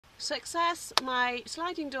Success! My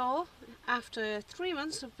sliding door, after 3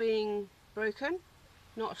 months of being broken,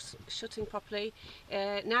 not shutting properly,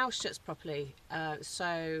 now shuts properly.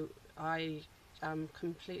 So I am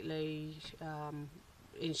completely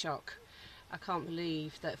in shock. I can't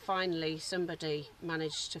believe that finally somebody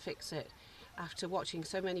managed to fix it after watching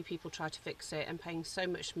so many people try to fix it and paying so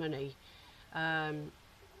much money.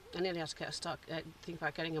 I nearly had to think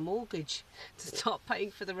about getting a mortgage to start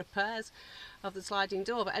paying for the repairs of the sliding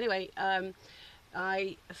door. But anyway,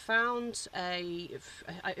 I found I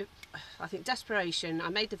think desperation. I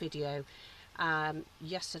made the video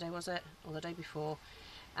yesterday, was it, or the day before,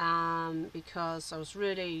 because I was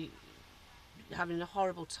really having a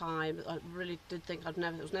horrible time. I really did think I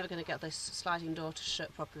was never going to get this sliding door to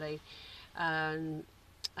shut properly,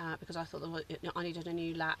 because I thought I needed a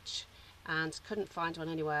new latch and couldn't find one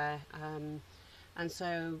anywhere, and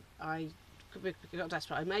so I got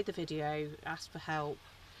desperate. I made the video, asked for help,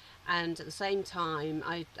 and at the same time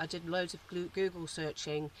I did loads of Google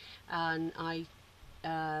searching, and I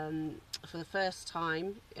for the first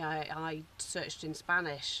time I searched in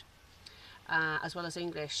Spanish as well as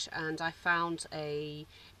English, and I found a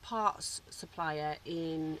parts supplier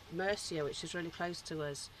in Murcia, which is really close to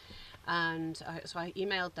us. And so I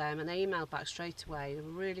emailed them, and they emailed back straight away. They were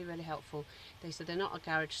really, really helpful. They said they're not a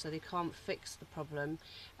garage, so they can't fix the problem,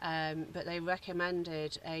 but they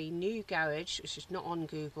recommended a new garage, which is not on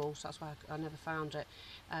Google, so that's why I never found it.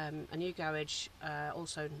 A new garage,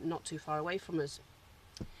 also not too far away from us.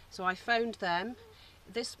 So I phoned them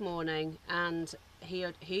this morning, and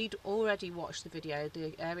he'd already watched the video.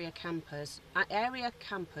 The area campers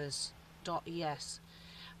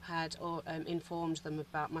had informed them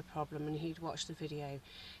about my problem, and he'd watched the video.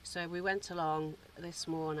 So we went along this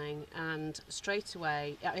morning, and straight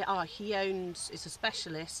away, it's a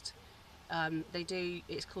specialist.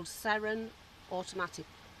 It's called Serran Automaticos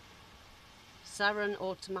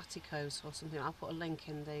or something. I'll put a link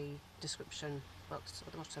in the description box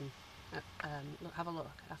at the bottom. Have a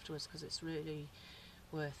look afterwards, because it's really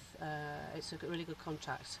worth. It's a really good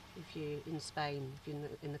contract if you're in Spain, if you're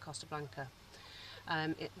in the Costa Blanca.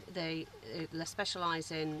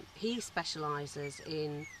 He specialises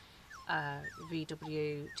in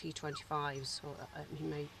VW T25s, or he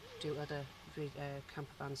may do other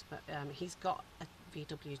camper vans, but he's got a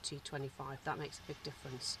VW T25. That makes a big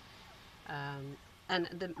difference. And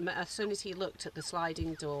as soon as he looked at the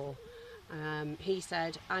sliding door, he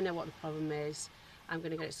said, "I know what the problem is. I'm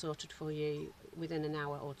going to get it sorted for you within an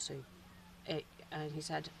hour or two." And he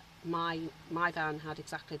said, my van had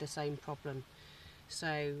exactly the same problem.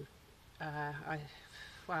 So I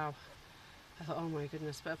thought, oh my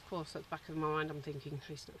goodness. But of course, at the back of my mind, I'm thinking,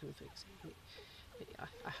 he's not going to fix it.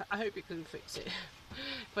 I hope he can fix it.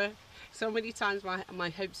 But so many times my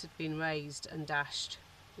hopes had been raised and dashed.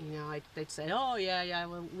 You know, they'd say, "Oh yeah,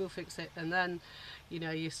 we'll fix it," and then, you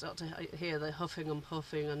know, you start to hear the huffing and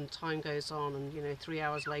puffing, and time goes on, and 3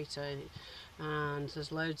 hours later, and there's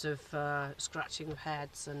loads of scratching of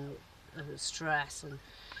heads and stress, and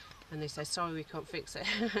they say, "Sorry, we can't fix it."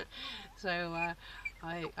 So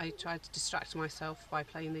I tried to distract myself by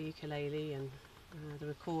playing the ukulele and the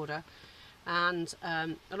recorder, and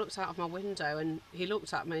I looked out of my window, and he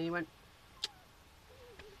looked at me and he went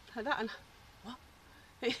like that, and what?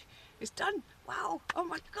 It's done! Wow! Oh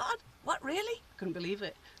my God! What, really? Couldn't believe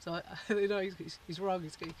it. So he's wrong.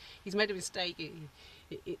 He's made a mistake.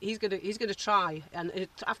 He's gonna try, and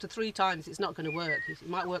after 3 times, it's not going to work. It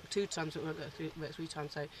might work 2 times, but it won't work 3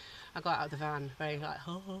 times. So I got out of the van, very like,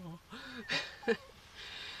 oh,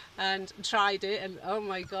 and tried it, and oh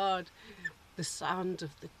my God, the sound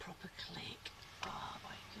of the proper click. Oh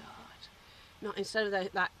my God! Not instead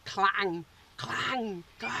of that clang, clang,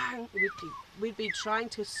 clang. We'd be trying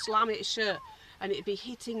to slam it shut, and it'd be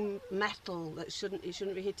hitting metal that it shouldn't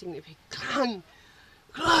be hitting. It'd be clang,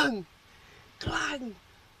 clang, clang.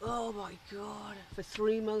 Oh my God! For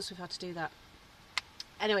 3 months we've had to do that.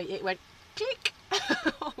 Anyway, it went click.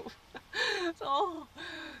 Oh,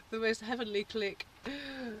 the most heavenly click.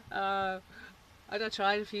 And I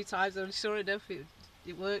tried a few times, and sure enough, it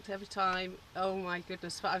worked every time. Oh my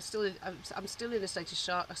goodness! But I'm still in a state of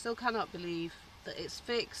shock. I still cannot believe that it's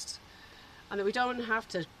fixed, and that we don't have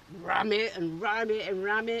to ram it and ram it and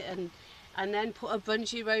ram it and then put a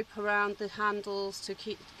bungee rope around the handles to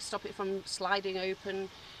stop it from sliding open.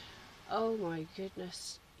 Oh my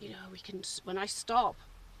goodness! You know, we can, when I stop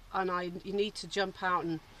and you need to jump out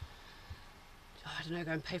and, I don't know,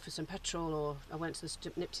 go and pay for some petrol, or I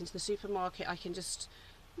nipped into the supermarket, I can just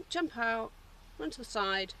jump out, run to the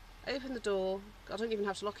side, open the door. I don't even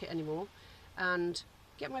have to lock it anymore, and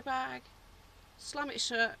get my bag, slam it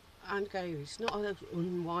shut, and go, it's not an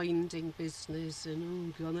unwinding business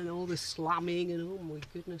and oh god, and all the slamming and oh my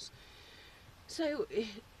goodness. So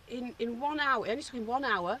in 1 hour, it only took him 1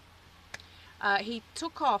 hour. He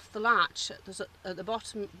took off the latch at the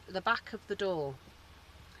bottom, the back of the door,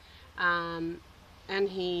 and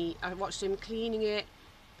I watched him cleaning it,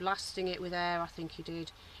 blasting it with air, I think he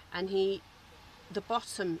did, and the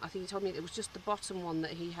bottom, I think he told me it was just the bottom one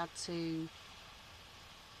that he had to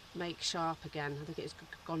make sharp again. I think it's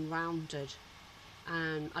gone rounded,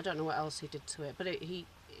 and I don't know what else he did to it, but he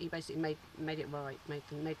basically made it right,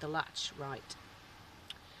 made the latch right.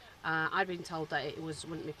 I'd been told that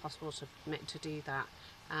wouldn't be possible to do that,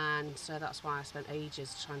 and so that's why I spent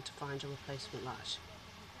ages trying to find a replacement latch.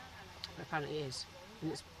 But apparently it is,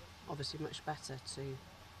 and it's obviously much better to.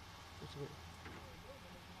 That's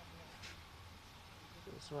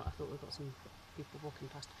right. I thought we've got some people walking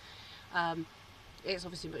past. It's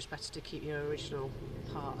obviously much better to keep your original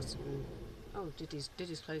parts. And, oh, Diddy's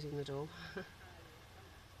closing the door.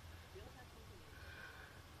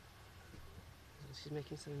 She's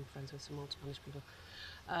making some friends with some old Spanish people.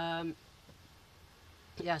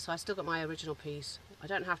 Yeah, so I still got my original piece. I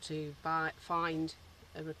don't have to find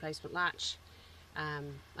a replacement latch.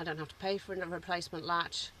 I don't have to pay for a replacement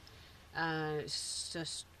latch. It's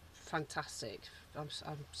just fantastic. I'm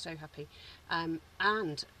so happy.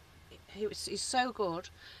 And he's so good.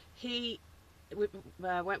 We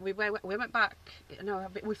went back. No,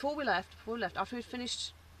 before we left, after we'd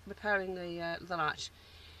finished repairing the latch,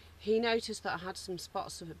 he noticed that I had some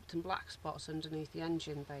black spots underneath the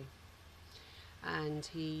engine bay, and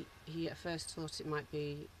he at first thought it might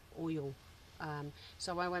be oil.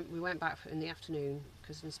 So we went back in the afternoon,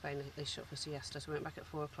 because in Spain they shut for siesta, so we went back at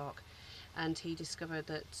 4 o'clock, and he discovered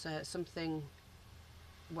that something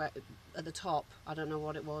at the top, I don't know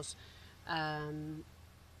what it was, had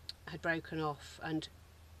broken off, and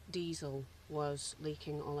diesel was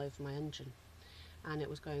leaking all over my engine, and it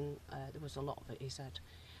was going, there was a lot of it, he said.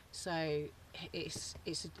 So it's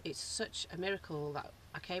such a miracle that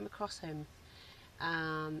I came across him,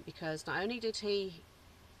 because not only did he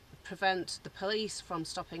prevent the police from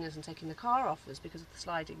stopping us and taking the car off us because of the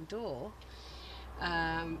sliding door,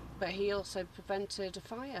 but he also prevented a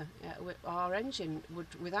fire. Our engine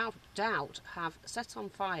would without doubt have set on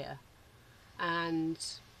fire, and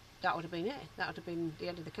that would have been it. That would have been the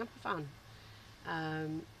end of the camper van.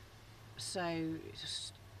 So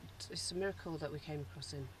it's a miracle that we came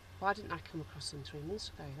across him. Why didn't I come across him 3 months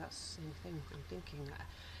ago? That's the thing I'm thinking.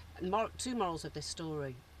 Two morals of this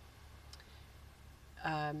story.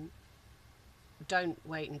 Don't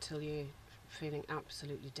wait until you're feeling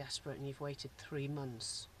absolutely desperate and you've waited 3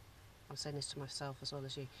 months. I'm saying this to myself as well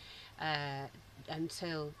as you.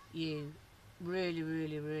 Until you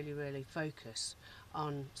really focus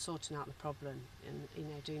on sorting out the problem,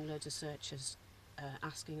 and doing loads of searches,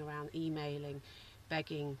 asking around, emailing,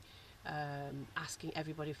 begging, asking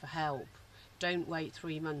everybody for help. Don't wait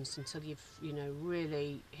 3 months until you've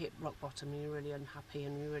really hit rock bottom and you're really unhappy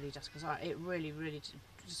and you're really desperate. It really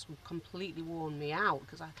just completely worn me out,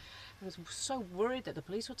 because I was so worried that the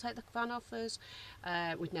police would take the van off us.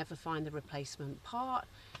 We'd never find the replacement part.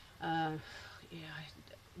 I'm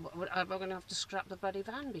going to have to scrap the bloody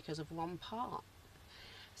van because of one part.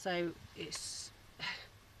 So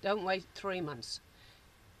don't wait 3 months.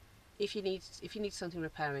 If you need something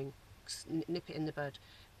repairing, nip it in the bud.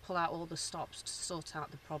 Pull out all the stops to sort out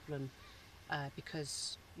the problem,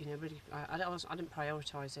 because really I didn't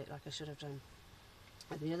prioritise it like I should have done.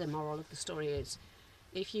 And the other moral of the story is,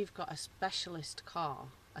 if you've got a special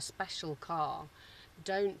car,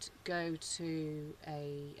 don't go to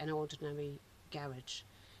an ordinary garage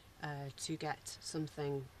to get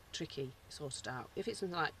something tricky sorted out. If it's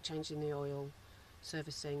something like changing the oil,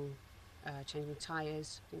 servicing, changing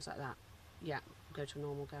tyres, things like that, yeah, go to a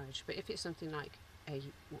normal garage. But if it's something like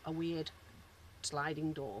a weird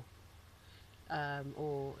sliding door,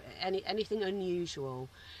 or anything unusual,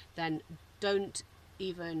 then don't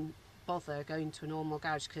even bother going to a normal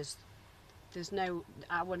garage, because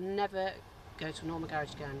I would never go to a normal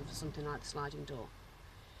garage again for something like the sliding door,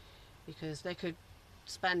 because they could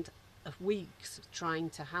spend weeks trying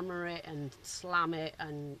to hammer it and slam it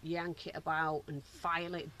and yank it about and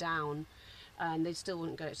file it down, and they still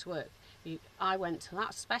wouldn't get it to work. I went to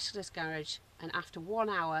that specialist garage, and after 1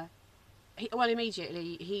 hour,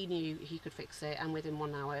 immediately he knew he could fix it, and within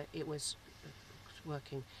 1 hour it was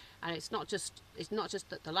working. And it's not just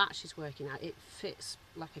that the latch is working out; it fits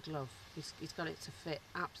like a glove. He's got it to fit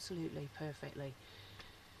absolutely perfectly.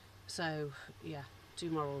 So yeah,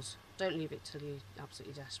 2 morals: don't leave it till you're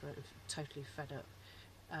absolutely desperate and totally fed up.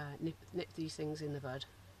 Nip these things in the bud,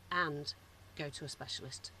 and go to a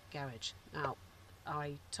specialist garage. Now,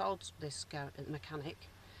 I told this mechanic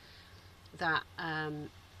that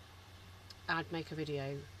I'd make a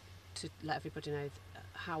video to let everybody know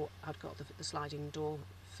how I'd got the sliding door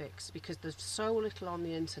fixed, because there's so little on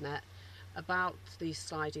the internet about these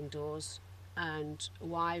sliding doors and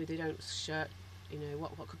why they don't shut, you know,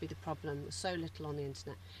 what could be the problem. There's so little on the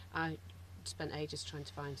internet. I spent ages trying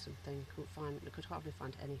to find something, could hardly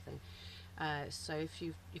find anything. So if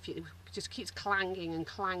you just keeps clanging and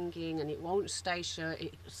clanging and it won't stay shut,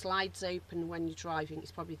 it slides open when you're driving,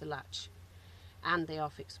 it's probably the latch, and they are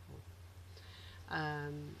fixable.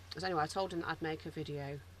 So anyway, I told him that I'd make a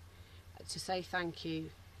video to say thank you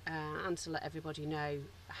and to let everybody know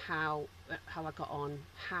how I got on,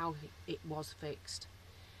 how it was fixed.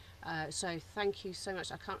 So thank you so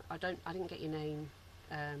much. I didn't get your name.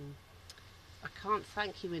 I can't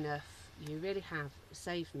thank you enough. You really have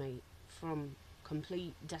saved me from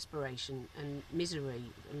complete desperation and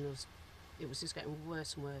misery, and it was just getting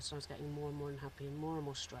worse and worse. I was getting more and more unhappy and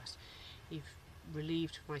more stressed. You've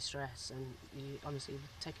relieved my stress, and you honestly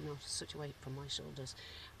taken off such a weight from my shoulders.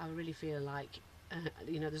 I really feel like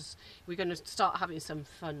you know, we're going to start having some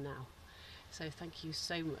fun now. So thank you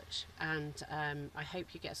so much, and I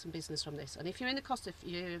hope you get some business from this. And if you're in the Costa,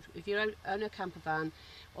 if you own a camper van,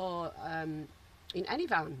 or in any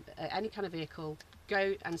van, any kind of vehicle,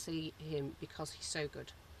 go and see him, because he's so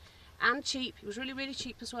good and cheap. He was really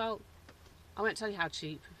cheap as well. I won't tell you how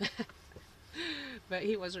cheap, but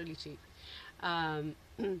he was really cheap.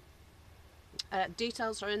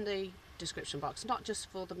 Details are in the description box, not just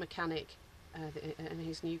for the mechanic in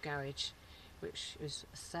his new garage, which is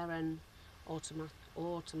Seren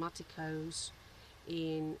Automaticos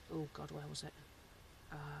in, oh god, where was it?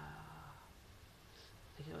 I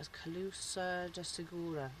think it was Calús de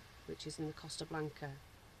Segura, which is in the Costa Blanca,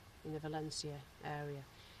 in the Valencia area.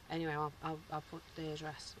 Anyway, I'll put the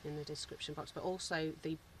address in the description box, but also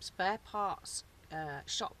the spare parts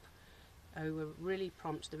shop, who were really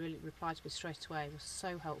prompt. They really replied to me straight away. It was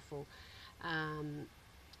so helpful. And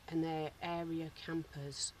they're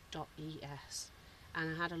areacampers.es,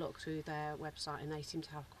 and I had a look through their website, and they seem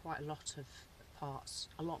to have quite a lot of parts,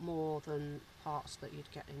 a lot more than parts that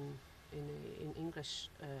you'd get in English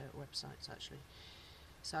websites actually.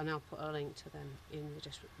 So I'll now put a link to them in the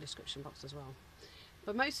description box as well.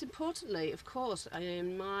 But most importantly, of course,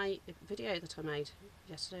 in my video that I made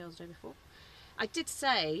yesterday or the day before, I did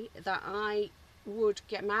say that I would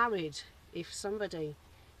get married if somebody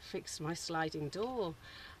fixed my sliding door.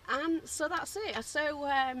 And so that's it. So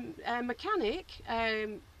mechanic,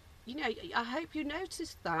 you know, I hope you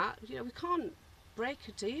noticed that. You know, we can't break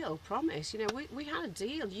a deal, promise. You know, we had a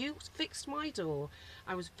deal. You fixed my door.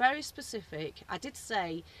 I was very specific. I did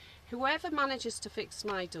say, whoever manages to fix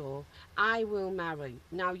my door, I will marry.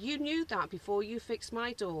 Now, you knew that before you fixed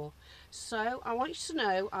my door. So I want you to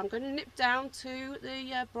know I'm going to nip down to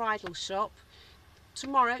the bridal shop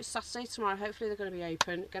tomorrow. It's Saturday tomorrow. Hopefully they're going to be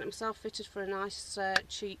open. Get myself fitted for a nice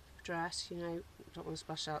cheap dress. You know, don't want to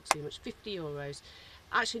splash out too much. €50.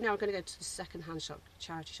 Actually, no, I'm going to go to the second-hand shop,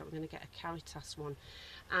 charity shop. I'm going to get a Caritas one.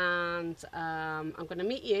 And I'm going to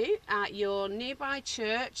meet you at your nearby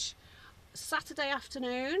church Saturday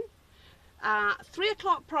afternoon. 3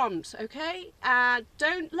 o'clock prompt, okay?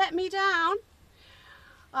 Don't let me down.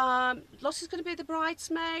 Lottie's going to be the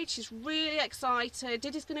bridesmaid. She's really excited.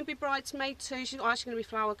 Diddy's going to be bridesmaid too. She's actually going to be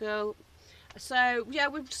flower girl. So yeah,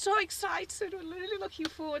 we're so excited. We're really looking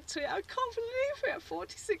forward to it. I can't believe it. At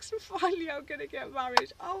 46 and finally I'm going to get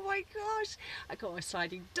married. Oh my gosh. I got my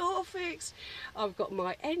sliding door fixed. I've got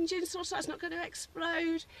my engine sorted out. It's not going to explode.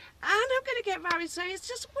 And I'm going to get married. So it's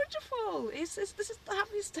just wonderful. This is the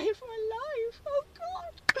happiest day of my life. Oh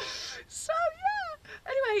God. So yeah.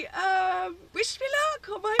 Anyway, wish me luck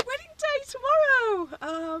on my wedding day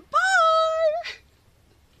tomorrow.